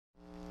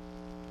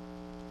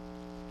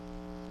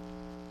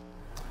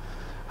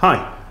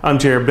Hi, I'm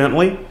Jared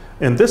Bentley,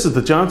 and this is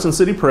the Johnson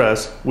City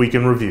Press Week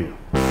in Review.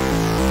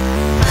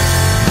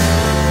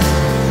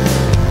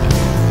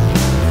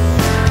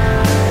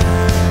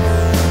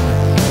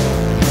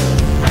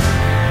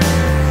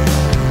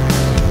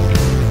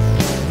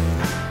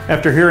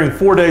 After hearing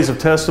 4 days of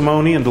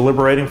testimony and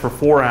deliberating for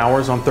 4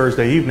 hours on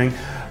Thursday evening,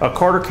 a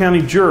Carter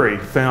County jury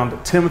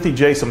found Timothy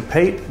Jason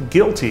Pate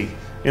guilty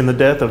in the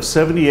death of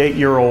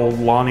 78-year-old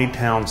Lonnie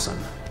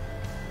Townsend.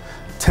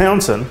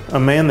 Townsend, a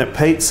man that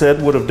Pate said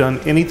would have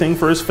done anything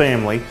for his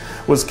family,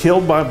 was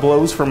killed by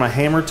blows from a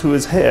hammer to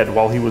his head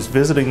while he was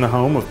visiting the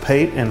home of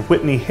Pate and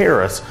Whitney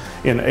Harris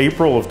in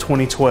April of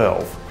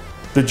 2012.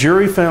 The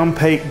jury found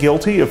Pate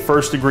guilty of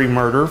first-degree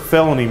murder,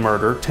 felony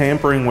murder,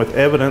 tampering with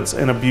evidence,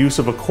 and abuse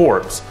of a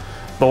corpse.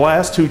 The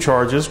last two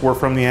charges were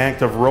from the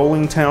act of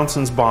rolling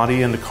Townsend's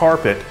body into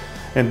carpet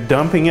and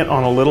dumping it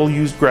on a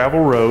little-used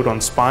gravel road on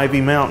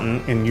Spivey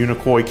Mountain in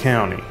Unicoi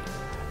County.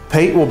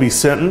 Pate will be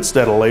sentenced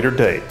at a later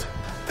date.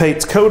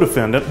 Pate's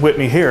co-defendant,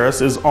 Whitney Harris,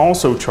 is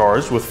also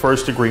charged with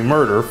first-degree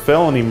murder,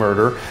 felony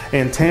murder,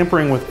 and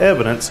tampering with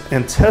evidence,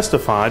 and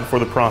testified for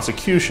the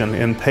prosecution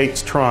in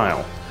Pate's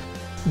trial.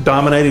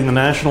 Dominating the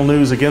national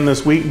news again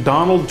this week,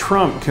 Donald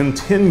Trump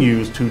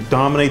continues to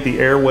dominate the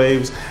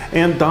airwaves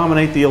and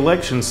dominate the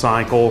election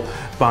cycle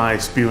by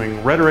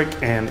spewing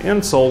rhetoric and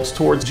insults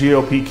towards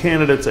GOP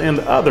candidates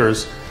and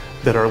others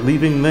that are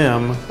leaving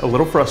them a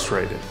little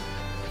frustrated.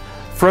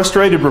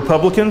 Frustrated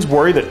Republicans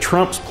worry that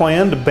Trump's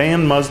plan to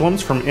ban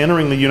Muslims from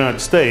entering the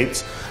United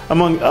States,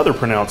 among other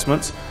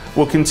pronouncements,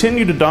 will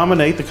continue to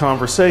dominate the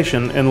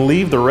conversation and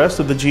leave the rest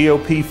of the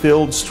GOP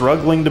field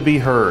struggling to be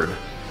heard.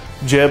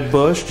 Jeb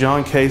Bush,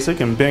 John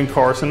Kasich, and Ben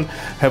Carson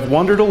have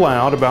wondered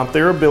aloud about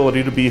their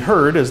ability to be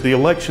heard as the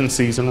election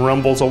season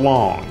rumbles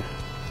along.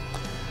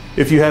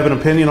 If you have an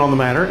opinion on the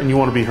matter and you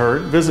want to be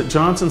heard, visit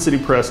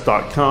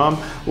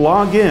johnsoncitypress.com,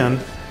 log in,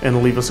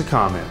 and leave us a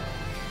comment.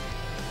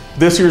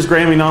 This year's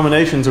Grammy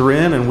nominations are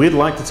in, and we'd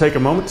like to take a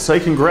moment to say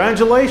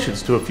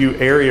congratulations to a few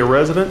area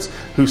residents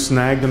who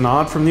snagged a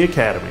nod from the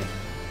Academy.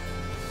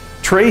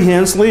 Trey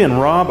Hensley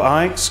and Rob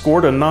Ike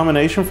scored a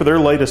nomination for their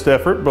latest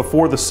effort,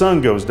 Before the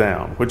Sun Goes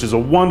Down, which is a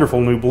wonderful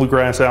new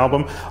bluegrass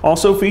album,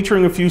 also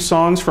featuring a few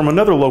songs from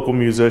another local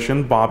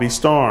musician, Bobby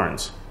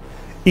Starnes.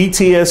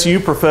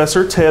 ETSU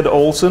professor Ted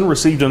Olson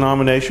received a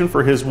nomination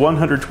for his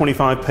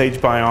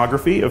 125-page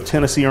biography of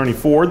Tennessee Ernie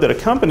Ford that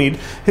accompanied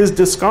his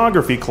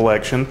discography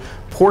collection,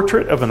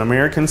 Portrait of an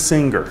American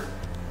Singer.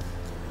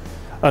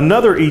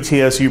 Another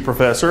ETSU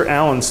professor,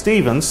 Alan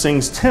Stevens,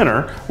 sings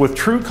tenor with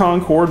True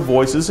Concord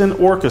Voices and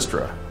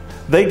Orchestra.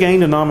 They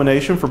gained a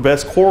nomination for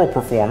Best Choral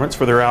Performance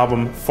for their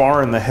album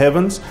Far in the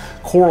Heavens,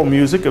 choral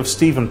music of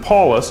Stephen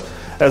Paulus,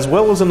 as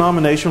well as a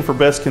nomination for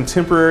Best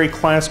Contemporary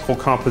Classical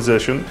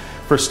Composition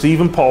for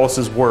Stephen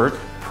Paulus's work,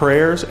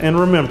 Prayers and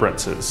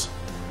Remembrances.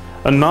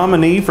 A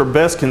nominee for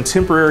Best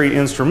Contemporary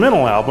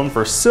Instrumental Album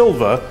for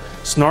Silva,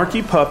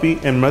 Snarky Puppy,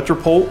 and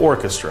Metropole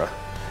Orchestra.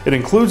 It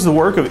includes the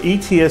work of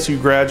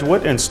ETSU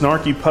graduate and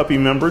Snarky Puppy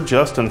member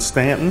Justin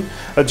Stanton,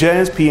 a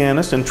jazz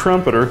pianist and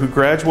trumpeter who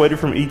graduated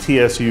from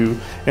ETSU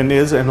and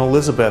is an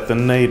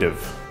Elizabethan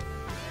native.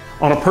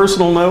 On a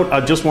personal note,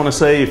 I just want to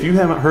say if you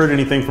haven't heard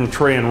anything from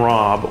Trey and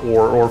Rob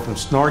or from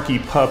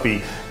Snarky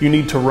Puppy, you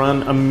need to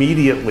run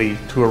immediately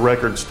to a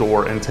record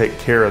store and take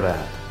care of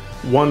that.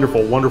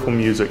 Wonderful, wonderful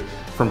music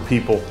from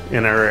people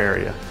in our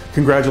area.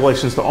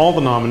 Congratulations to all the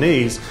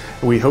nominees,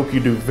 and we hope you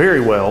do very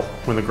well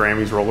when the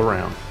Grammys roll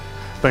around.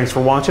 Thanks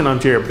for watching. I'm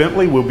Jared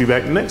Bentley. We'll be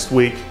back next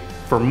week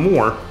for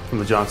more from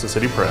the Johnson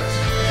City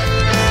Press.